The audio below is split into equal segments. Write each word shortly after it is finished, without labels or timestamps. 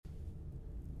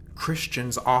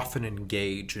Christians often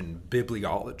engage in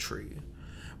bibliolatry.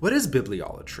 What is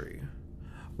bibliolatry?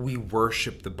 We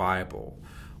worship the Bible.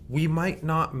 We might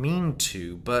not mean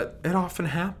to, but it often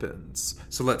happens.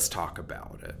 So let's talk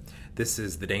about it. This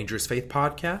is the Dangerous Faith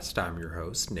Podcast. I'm your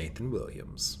host, Nathan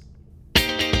Williams.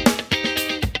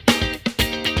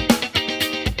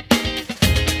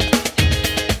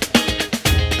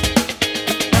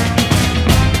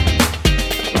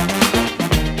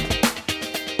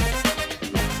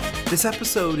 This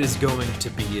episode is going to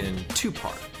be in two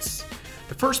parts.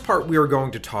 The first part, we are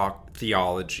going to talk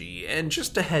theology, and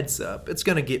just a heads up, it's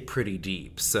going to get pretty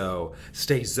deep, so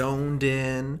stay zoned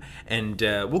in, and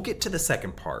we'll get to the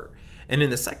second part. And in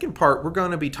the second part, we're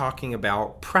going to be talking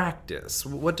about practice.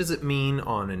 What does it mean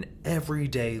on an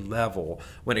everyday level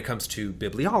when it comes to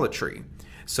bibliolatry?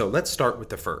 So let's start with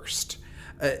the first.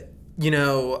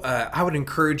 I would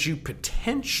encourage you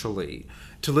potentially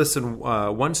to listen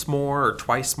once more or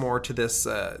twice more to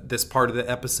this part of the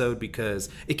episode because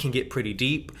it can get pretty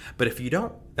deep. But if you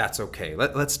don't, that's okay.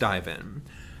 Let's dive in.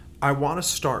 I want to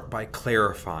start by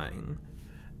clarifying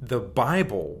the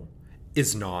Bible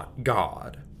is not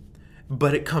God,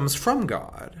 but it comes from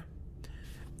God.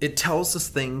 It tells us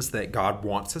things that God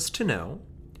wants us to know,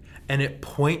 and it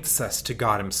points us to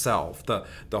God himself.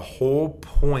 The whole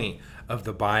point of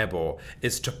the Bible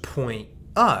is to point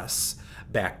us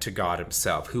back to God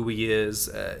himself, who he is,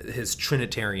 his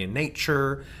Trinitarian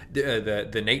nature,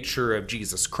 the nature of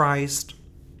Jesus Christ.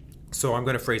 So I'm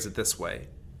going to phrase it this way.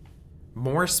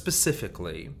 More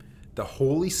specifically, the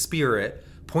Holy Spirit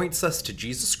points us to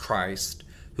Jesus Christ,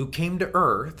 who came to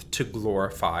earth to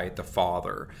glorify the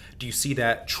Father. Do you see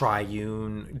that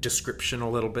triune description a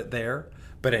little bit there?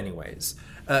 But anyways,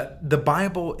 the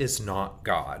Bible is not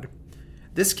God.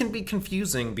 This can be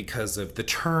confusing because of the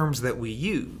terms that we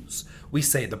use. We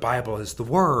say the Bible is the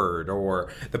Word,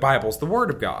 or the Bible is the Word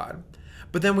of God.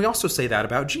 But then we also say that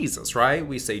about Jesus, right?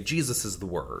 We say Jesus is the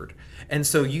Word. And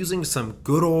so using some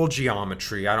good old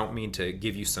geometry, I don't mean to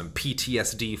give you some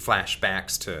PTSD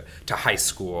flashbacks to high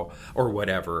school or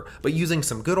whatever, but using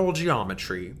some good old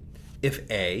geometry, if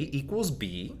A equals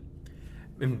B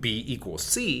and B equals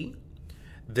C,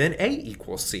 then A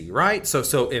equals C, right?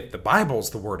 So if the Bible's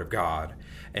the Word of God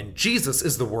and Jesus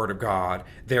is the Word of God,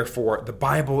 therefore the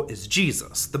Bible is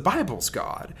Jesus. The Bible's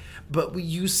God. But we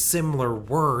use similar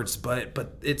words, but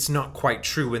it's not quite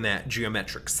true in that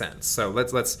geometric sense. So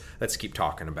let's keep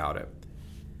talking about it.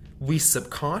 We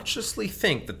subconsciously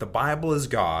think that the Bible is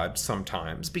God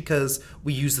sometimes because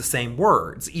we use the same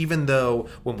words, even though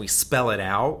when we spell it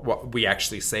out, what we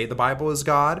actually say the Bible is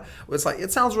God, it's like,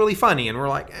 it sounds really funny, and we're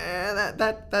like,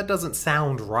 that doesn't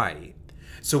sound right.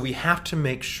 So we have to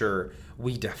make sure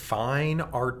we define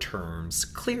our terms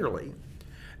clearly.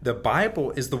 The Bible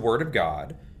is the Word of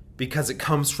God because it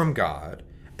comes from God,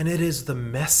 and it is the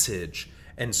message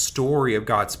and story of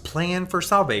God's plan for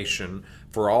salvation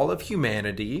for all of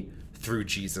humanity through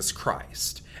Jesus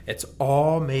Christ. It's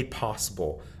all made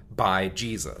possible by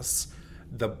Jesus.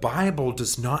 The Bible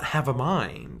does not have a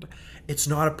mind. It's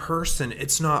not a person.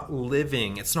 It's not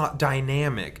living. It's not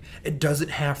dynamic. It doesn't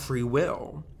have free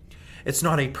will. It's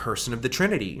not a person of the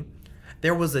Trinity.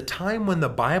 There was a time when the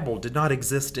Bible did not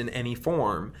exist in any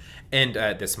form. And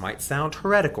this might sound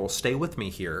heretical. Stay with me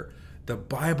here. The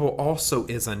Bible also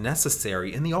is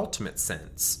unnecessary in the ultimate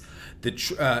sense.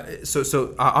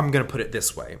 So I'm going to put it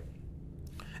this way.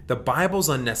 The Bible's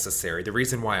unnecessary. The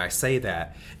reason why I say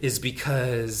that is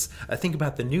because think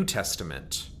about the New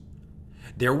Testament.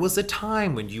 There was a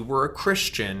time when you were a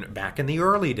Christian back in the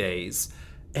early days,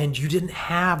 and you didn't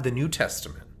have the New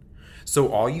Testament.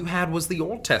 So all you had was the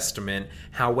Old Testament.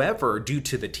 However, due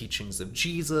to the teachings of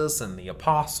Jesus and the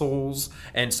apostles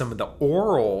and some of the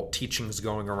oral teachings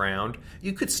going around,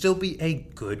 you could still be a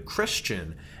good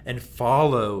Christian and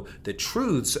follow the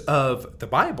truths of the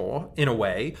Bible in a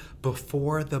way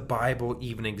before the Bible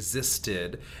even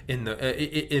existed in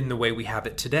the way we have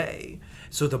it today.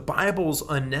 So the Bible's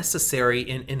unnecessary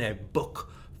in a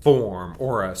book form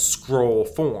or a scroll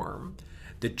form.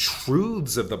 The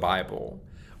truths of the Bible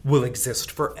will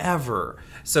exist forever.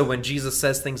 So when Jesus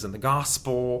says things in the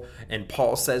gospel and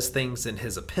Paul says things in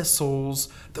his epistles,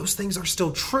 those things are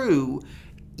still true,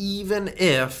 even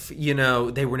if,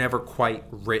 they were never quite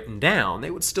written down.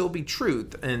 They would still be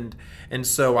truth. And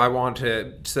so I want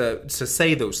to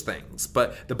say those things.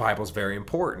 But the Bible's very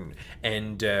important.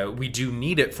 And we do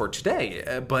need it for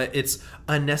today. But it's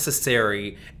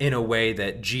unnecessary in a way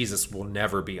that Jesus will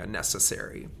never be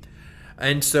unnecessary.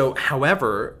 And so,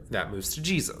 however, that moves to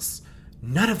Jesus.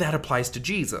 None of that applies to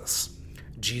Jesus.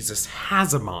 Jesus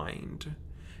has a mind.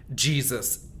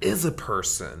 Jesus is a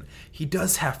person. He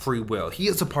does have free will. He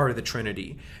is a part of the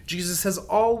Trinity. Jesus has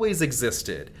always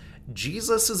existed.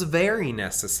 Jesus is very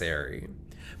necessary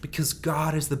because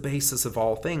God is the basis of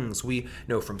all things. We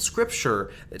know from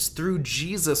Scripture that through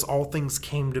Jesus all things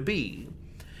came to be.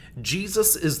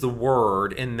 Jesus is the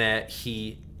Word in that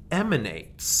he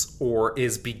emanates or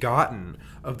is begotten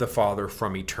of the Father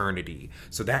from eternity.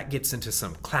 So that gets into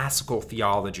some classical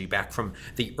theology back from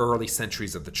the early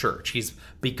centuries of the church. He's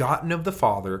begotten of the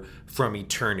Father from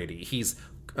eternity. He's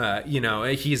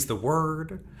the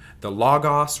Word, the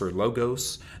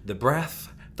Logos, the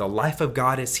breath, the life of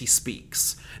God as he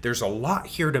speaks. There's a lot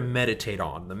here to meditate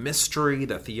on, the mystery,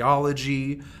 the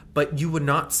theology, but you would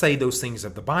not say those things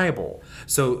of the Bible.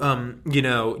 So,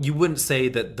 you wouldn't say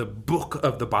that the book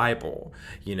of the Bible,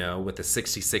 with the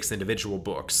 66 individual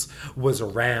books, was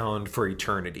around for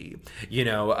eternity.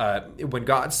 When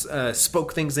God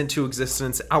spoke things into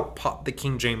existence, out popped the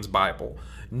King James Bible.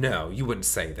 No, you wouldn't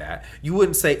say that. You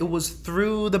wouldn't say it was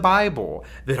through the Bible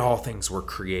that all things were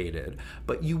created.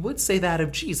 But you would say that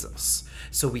of Jesus.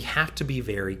 So we have to be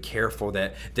very careful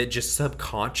that just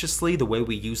subconsciously, the way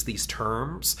we use these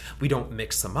terms, we don't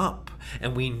mix them up.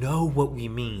 And we know what we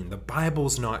mean. The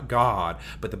Bible's not God,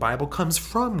 but the Bible comes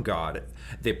from God.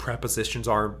 The prepositions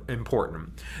are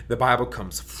important. The Bible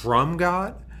comes from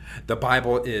God. The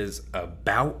Bible is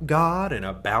about God and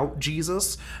about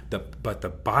Jesus. But the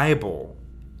Bible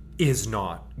is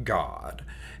not God.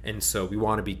 And so we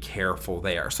want to be careful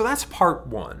there. So that's part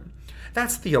one.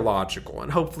 That's theological.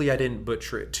 And hopefully I didn't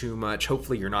butcher it too much.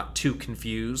 Hopefully you're not too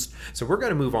confused. So we're going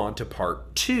to move on to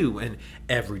part two in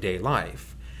everyday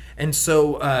life. And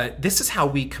so this is how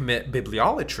we commit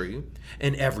bibliolatry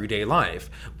in everyday life.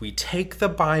 We take the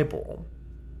Bible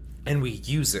and we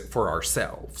use it for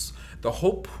ourselves. The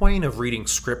whole point of reading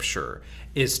Scripture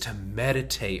is to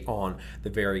meditate on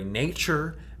the very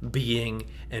nature, being,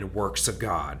 and works of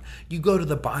God. You go to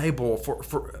the Bible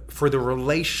for the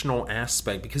relational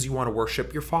aspect because you want to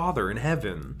worship your Father in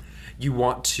heaven. You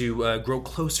want to grow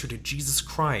closer to Jesus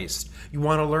Christ. You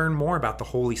want to learn more about the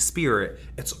Holy Spirit.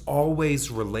 It's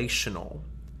always relational.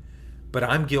 But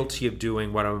I'm guilty of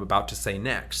doing what I'm about to say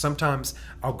next. Sometimes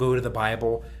I'll go to the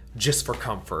Bible just for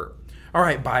comfort. All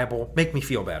right, Bible, make me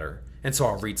feel better. And so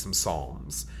I'll read some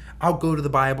Psalms. I'll go to the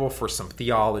Bible for some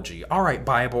theology. All right,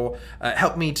 Bible,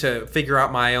 help me to figure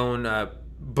out my own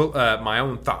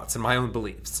thoughts and my own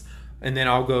beliefs. And then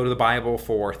I'll go to the Bible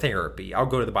for therapy. I'll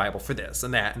go to the Bible for this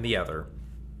and that and the other.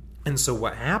 And so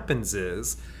what happens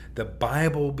is the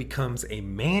Bible becomes a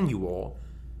manual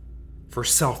for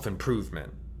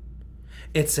self-improvement.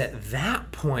 It's at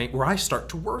that point where I start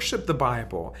to worship the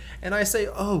Bible. And I say,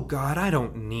 oh God, I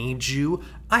don't need you.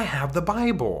 I have the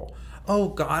Bible. Oh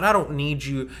God, I don't need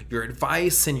your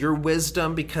advice and your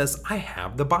wisdom because I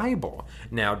have the Bible.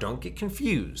 Now, don't get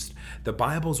confused. The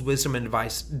Bible's wisdom and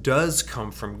advice does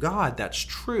come from God. That's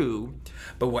true.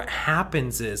 But what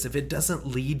happens is if it doesn't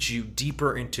lead you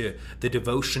deeper into the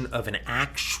devotion of an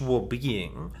actual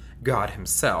being, God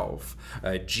himself,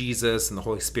 Jesus and the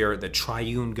Holy Spirit, the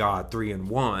triune God, 3 in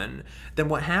 1, then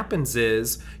what happens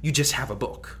is you just have a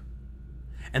book.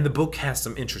 And the book has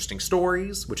some interesting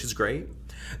stories, which is great.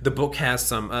 The book has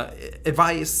some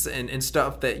advice and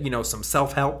stuff that, some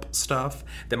self-help stuff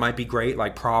that might be great,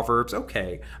 like Proverbs.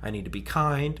 Okay, I need to be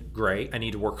kind. Great. I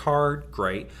need to work hard.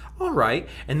 Great. All right.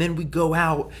 And then we go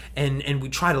out and we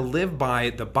try to live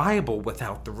by the Bible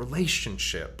without the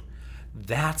relationship.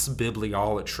 That's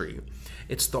bibliolatry.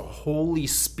 It's the Holy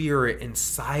Spirit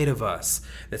inside of us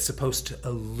that's supposed to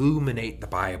illuminate the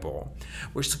Bible.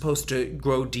 We're supposed to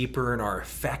grow deeper in our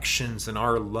affections and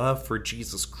our love for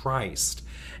Jesus Christ.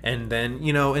 And then,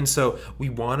 and so we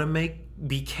want to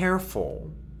be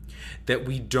careful that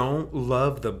we don't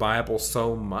love the Bible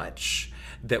so much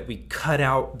that we cut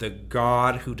out the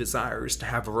God who desires to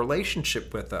have a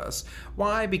relationship with us.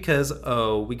 Why? Because,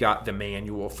 we got the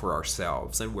manual for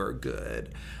ourselves and we're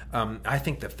good. I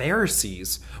think the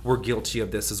Pharisees were guilty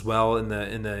of this as well in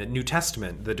the New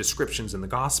Testament, the descriptions in the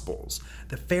Gospels.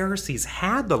 The Pharisees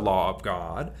had the law of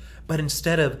God, but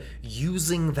instead of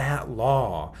using that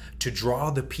law to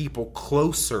draw the people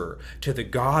closer to the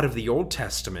God of the Old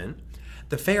Testament,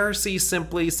 the Pharisees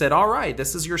simply said, all right,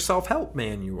 this is your self-help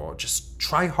manual. Just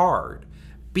try hard.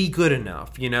 Be good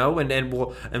enough, and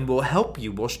we'll help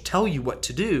you. We'll tell you what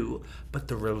to do. But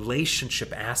the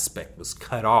relationship aspect was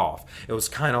cut off. It was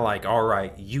kind of like, all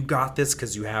right, you got this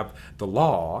because you have the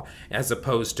law, as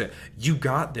opposed to you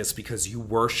got this because you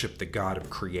worship the God of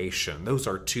creation. Those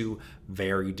are two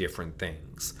very different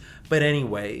things. But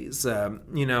anyways,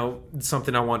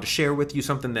 something I wanted to share with you,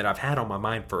 something that I've had on my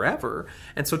mind forever.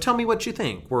 And so tell me what you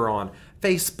think. We're on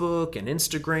Facebook and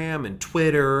Instagram and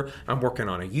Twitter. I'm working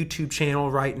on a YouTube channel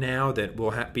right now that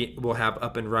we'll have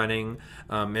up and running,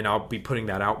 and I'll be putting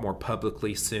that out more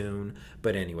publicly soon.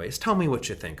 But anyways, tell me what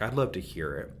you think. I'd love to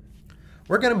hear it.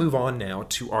 We're going to move on now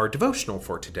to our devotional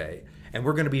for today, and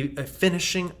we're going to be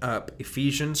finishing up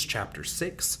Ephesians chapter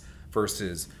 6,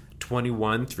 verses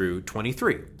 21 through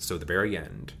 23, so the very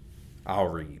end. I'll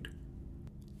read.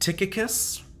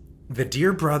 Tychicus, the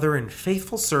dear brother and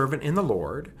faithful servant in the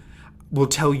Lord, will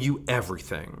tell you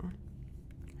everything,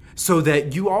 so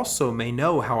that you also may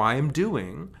know how I am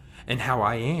doing and how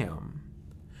I am.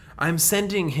 I am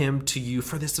sending him to you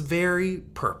for this very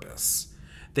purpose,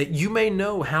 that you may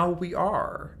know how we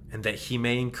are, and that he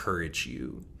may encourage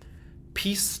you.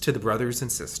 Peace to the brothers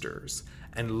and sisters,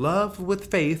 and love with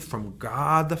faith from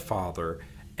God the Father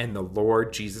and the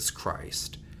Lord Jesus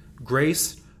Christ.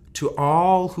 Grace to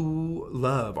all who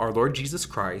love our Lord Jesus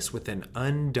Christ with an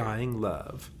undying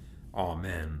love.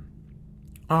 Amen.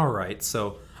 All right,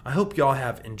 so I hope y'all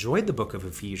have enjoyed the book of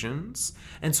Ephesians,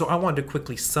 and so I wanted to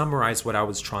quickly summarize what I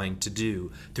was trying to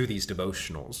do through these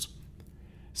devotionals.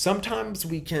 Sometimes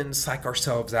we can psych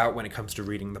ourselves out when it comes to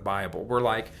reading the Bible. We're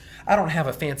like, I don't have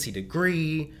a fancy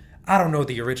degree. I don't know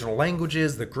the original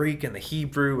languages, the Greek and the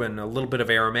Hebrew and a little bit of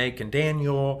Aramaic and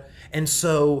Daniel. And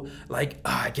so,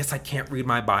 I guess I can't read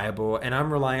my Bible, and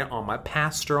I'm reliant on my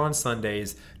pastor on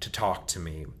Sundays to talk to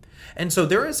me. And so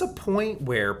there is a point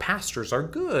where pastors are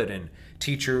good and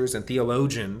teachers and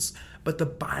theologians, but the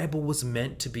Bible was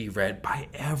meant to be read by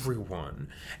everyone.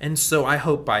 And so I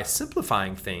hope by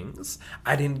simplifying things,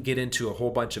 I didn't get into a whole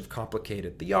bunch of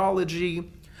complicated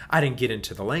theology. I didn't get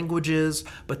into the languages,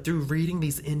 but through reading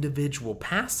these individual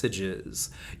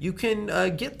passages, you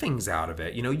can get things out of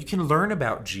it. You can learn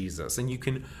about Jesus and you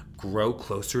can grow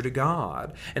closer to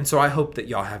God. And so I hope that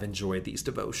y'all have enjoyed these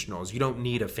devotionals. You don't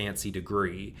need a fancy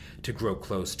degree to grow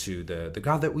close to the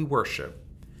God that we worship.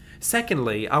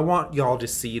 Secondly, I want y'all to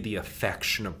see the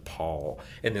affection of Paul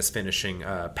in this finishing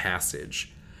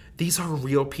passage. These are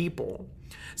real people.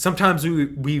 Sometimes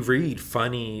we read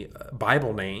funny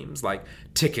Bible names like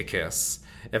Tychicus,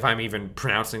 if I'm even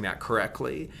pronouncing that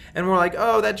correctly, and we're like,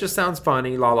 oh, that just sounds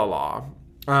funny, la la la.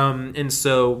 And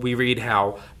so we read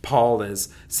how Paul is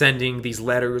sending these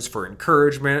letters for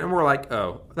encouragement, and we're like,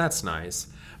 oh, that's nice.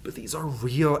 But these are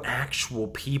real, actual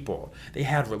people. They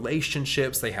had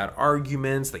relationships, they had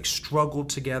arguments, they struggled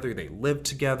together, they lived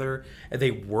together, and they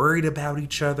worried about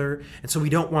each other. And so we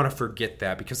don't want to forget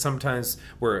that, because sometimes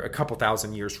we're a couple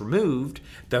thousand years removed,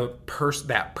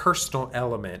 that personal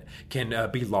element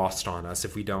can be lost on us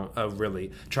if we don't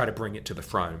really try to bring it to the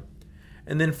front.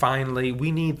 And then finally,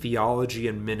 we need theology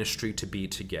and ministry to be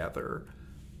together.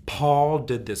 Paul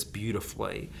did this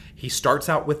beautifully. He starts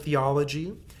out with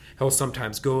theology. He'll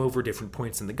sometimes go over different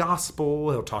points in the gospel.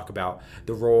 He'll talk about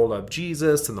the role of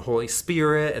Jesus and the Holy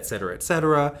Spirit, etc.,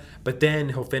 etc. But then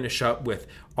he'll finish up with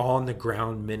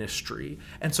on-the-ground ministry.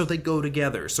 And so they go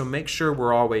together. So make sure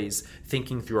we're always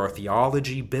thinking through our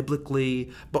theology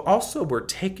biblically, but also we're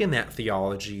taking that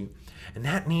theology, and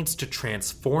that needs to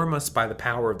transform us by the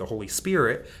power of the Holy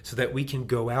Spirit so that we can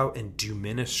go out and do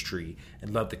ministry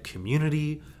and love the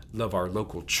community, love our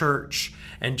local church,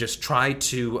 and just try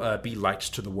to be lights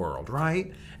to the world,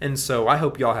 right? And so I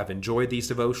hope y'all have enjoyed these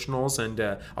devotionals,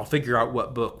 and I'll figure out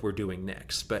what book we're doing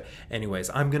next. But anyways,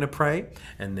 I'm going to pray,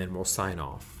 and then we'll sign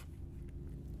off.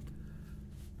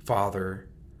 Father,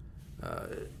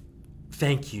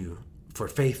 thank you for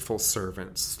faithful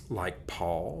servants like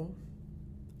Paul.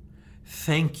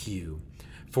 Thank you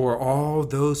for all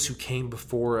those who came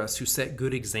before us, who set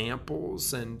good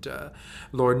examples. And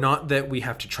Lord, not that we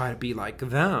have to try to be like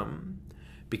them,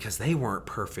 because they weren't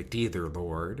perfect either,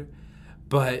 Lord,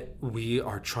 but we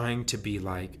are trying to be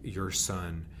like your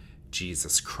Son,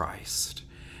 Jesus Christ.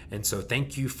 And so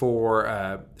thank you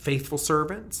for faithful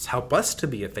servants. Help us to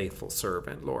be a faithful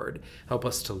servant, Lord. Help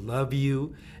us to love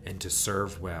you and to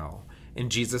serve well. In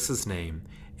Jesus' name,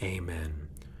 amen.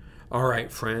 All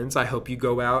right, friends, I hope you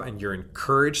go out and you're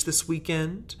encouraged this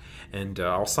weekend, and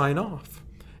I'll sign off.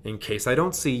 In case I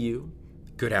don't see you,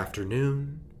 good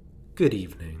afternoon, good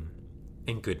evening,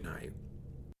 and good night.